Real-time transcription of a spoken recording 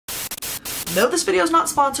No, this video is not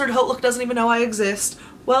sponsored. Hautelook doesn't even know I exist.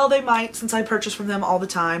 Well, they might since I purchase from them all the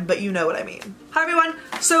time, but you know what I mean. Hi everyone.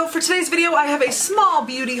 So for today's video, I have a small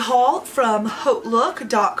beauty haul from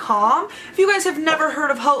Hautelook.com. If you guys have never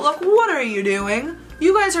heard of Hautelook, what are you doing?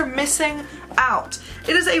 You guys are missing out.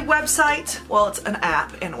 It is a website, well, it's an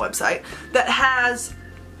app and a website that has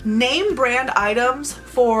name brand items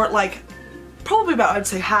for like probably about, I'd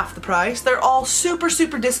say, half the price. They're all super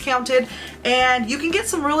discounted and you can get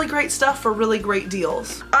some really great stuff for really great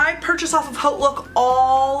deals. I purchase off of Hautelook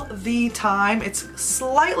all the time. It's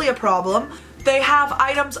slightly a problem. They have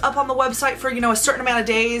items up on the website for, you know, a certain amount of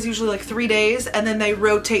days, usually like 3 days, and then they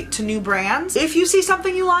rotate to new brands. If you see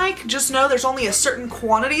something you like, just know there's only a certain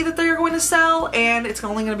quantity that they're going to sell and it's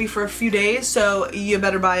only going to be for a few days, so you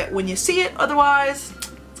better buy it when you see it, otherwise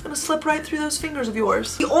it's gonna slip right through those fingers of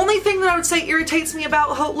yours. The only thing that I would say irritates me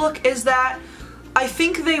about Hautelook is that I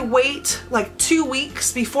think they wait like 2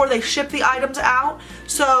 weeks before they ship the items out,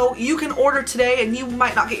 so you can order today and you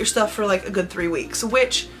might not get your stuff for like a good 3 weeks,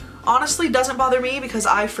 which honestly doesn't bother me because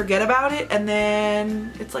I forget about it and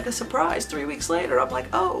then it's like a surprise 3 weeks later. I'm like,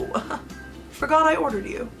 oh, forgot I ordered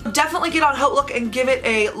you. Definitely get on Hautelook and give it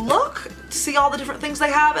a look, see all the different things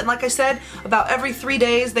they have, and like I said, about every 3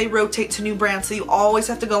 days they rotate to new brands, so you always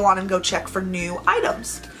have to go on and go check for new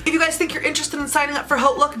items. If you guys think you're interested in signing up for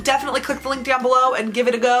Hautelook, definitely click the link down below and give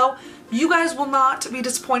it a go. You guys will not be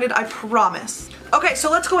disappointed, I promise. Okay,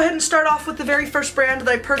 so let's go ahead and start off with the very first brand that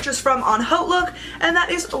I purchased from on Hautelook, and that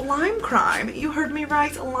is Lime Crime. You heard me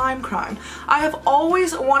right, Lime Crime. I have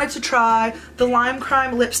always wanted to try the Lime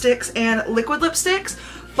Crime lipsticks and liquid lipsticks,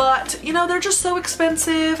 but you know, they're just so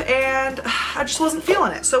expensive and I just wasn't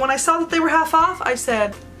feeling it. So when I saw that they were half off, I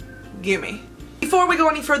said, gimme. Before we go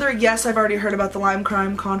any further, yes, I've already heard about the Lime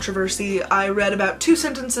Crime controversy. I read about 2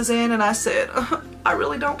 sentences in and I said, I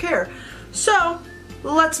really don't care. So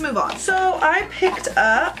let's move on. So I picked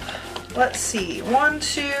up, let's see, 1,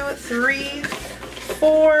 2, 3,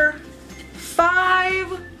 4,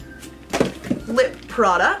 5 lip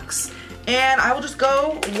products, and I will just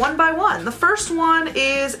go one by one. The first one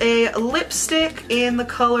is a lipstick in the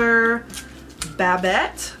color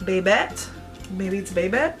Babette, maybe it's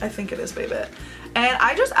Babette? I think it is Babette. And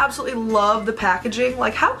I just absolutely love the packaging.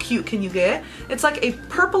 Like, how cute can you get? It's like a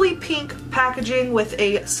purpley pink packaging with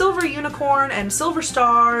a silver unicorn and silver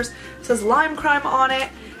stars. It says Lime Crime on it.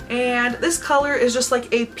 And this color is just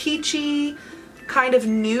like a peachy kind of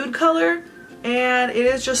nude color. And it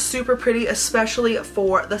is just super pretty, especially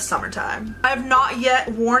for the summertime. I have not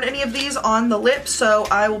yet worn any of these on the lips, so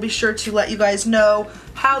I will be sure to let you guys know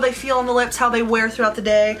how they feel on the lips, how they wear throughout the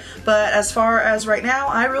day. But as far as right now,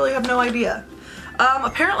 I really have no idea.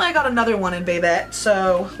 Apparently I got another one in Babette,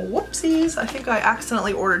 so whoopsies. I think I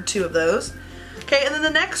accidentally ordered 2 of those. Okay, and then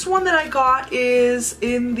the next one that I got is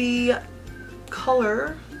in the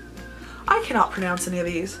color, I cannot pronounce any of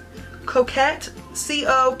these. Coquette,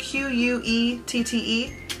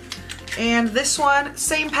 C-O-Q-U-E-T-T-E. And this one,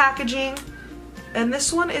 same packaging. And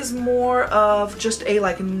this one is more of just a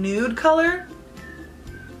like nude color.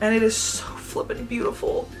 And it is so flippin'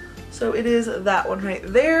 beautiful. So it is that one right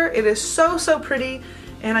there. It is so pretty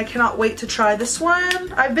and I cannot wait to try this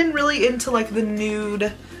one. I've been really into like the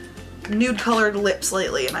nude colored lips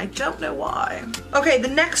lately and I don't know why. Okay, the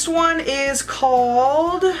next one is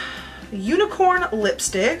called Unicorn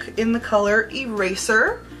Lipstick in the color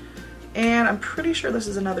Eraser. And I'm pretty sure this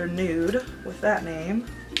is another nude with that name.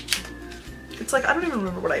 It's like, I don't even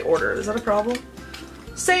remember what I ordered. Is that a problem?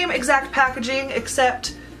 Same exact packaging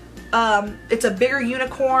except it's a bigger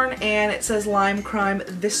unicorn and it says Lime Crime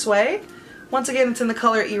this way. Once again, it's in the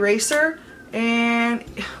color Eraser, and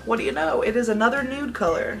what do you know? It is another nude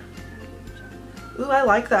color. Ooh, I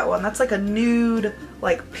like that one. That's like a nude,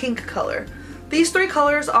 like pink color. These 3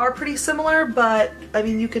 colors are pretty similar, but I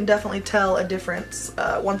mean, you can definitely tell a difference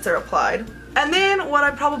once they're applied. And then what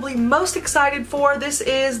I'm probably most excited for, this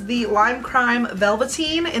is the Lime Crime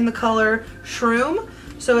Velveteen in the color Shroom.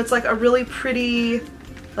 So it's like a really pretty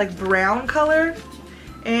like brown color,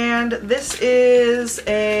 and this is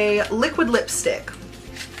a liquid lipstick.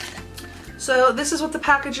 So this is what the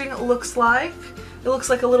packaging looks like. It looks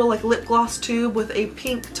like a little like lip gloss tube with a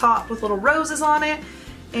pink top with little roses on it,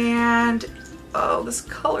 and oh, this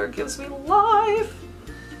color gives me life.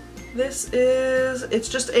 It's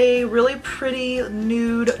just a really pretty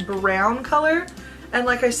nude brown color, and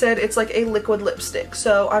like I said, it's like a liquid lipstick,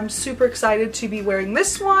 so I'm super excited to be wearing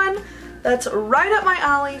this one. That's right up my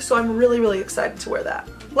alley, so I'm really excited to wear that.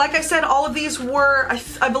 Like I said, all of these were,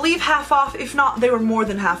 I believe, half off. If not, they were more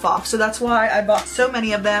than half off, so that's why I bought so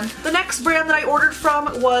many of them. The next brand that I ordered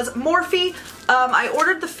from was Morphe. I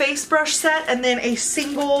ordered the face brush set and then a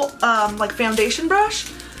single like foundation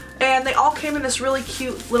brush, and they all came in this really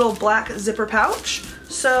cute little black zipper pouch.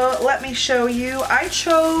 So let me show you. I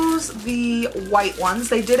chose the white ones.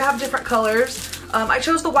 They did have different colors. I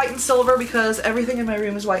chose the white and silver because everything in my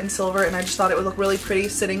room is white and silver, and I just thought it would look really pretty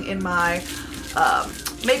sitting in my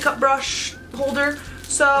makeup brush holder.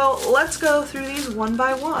 So let's go through these one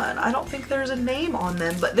by one. I don't think there's a name on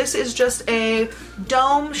them, but this is just a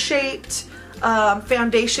dome-shaped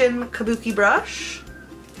foundation kabuki brush.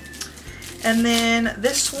 And then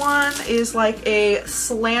this one is like a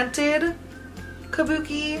slanted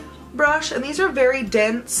kabuki brush, and these are very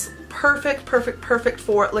dense, perfect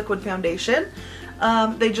for liquid foundation.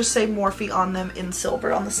 They just say Morphe on them in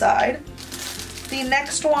silver on the side. The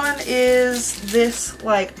next one is this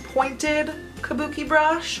like pointed kabuki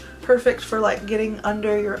brush, perfect for like getting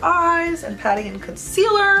under your eyes and patting in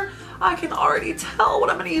concealer. I can already tell what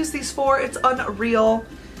I'm going to use these for. It's unreal.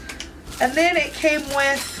 And then it came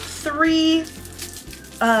with 3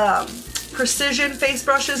 precision face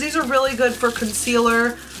brushes. These are really good for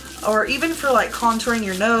concealer or even for like contouring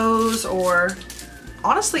your nose or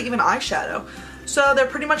honestly even eyeshadow. So they're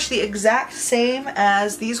pretty much the exact same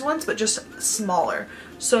as these ones, but just smaller.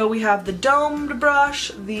 So we have the domed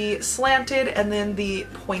brush, the slanted, and then the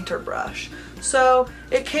pointer brush. So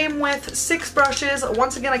it came with 6 brushes.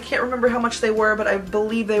 Once again, I can't remember how much they were, but I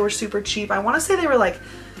believe they were super cheap. I want to say they were like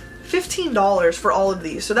 $15 for all of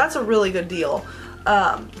these, so that's a really good deal.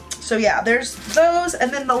 So yeah, there's those.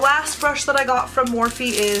 And then the last brush that I got from Morphe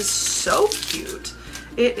is so cute.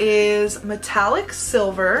 It is metallic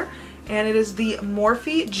silver, and it is the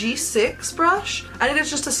Morphe G6 brush, and it is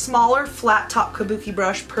just a smaller flat top kabuki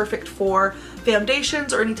brush, perfect for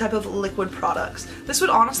foundations or any type of liquid products. This would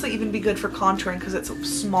honestly even be good for contouring because it's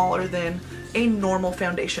smaller than a normal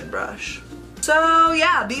foundation brush. So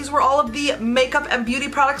yeah, these were all of the makeup and beauty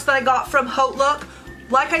products that I got from Hautelook.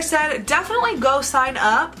 Like I said, definitely go sign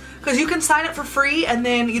up because you can sign up for free and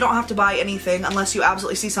then you don't have to buy anything unless you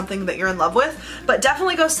absolutely see something that you're in love with. But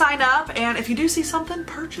definitely go sign up, and if you do see something,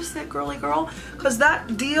 purchase it, girly girl, because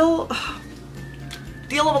that deal of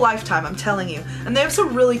a lifetime, I'm telling you. And they have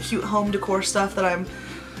some really cute home decor stuff that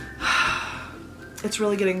it's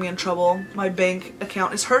really getting me in trouble. My bank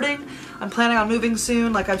account is hurting. I'm planning on moving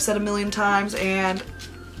soon, like I've said a million times, and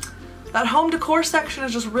that home decor section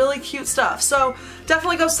is just really cute stuff. So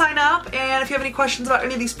definitely go sign up, and if you have any questions about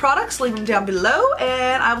any of these products, leave them down below,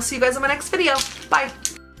 and I will see you guys in my next video. Bye!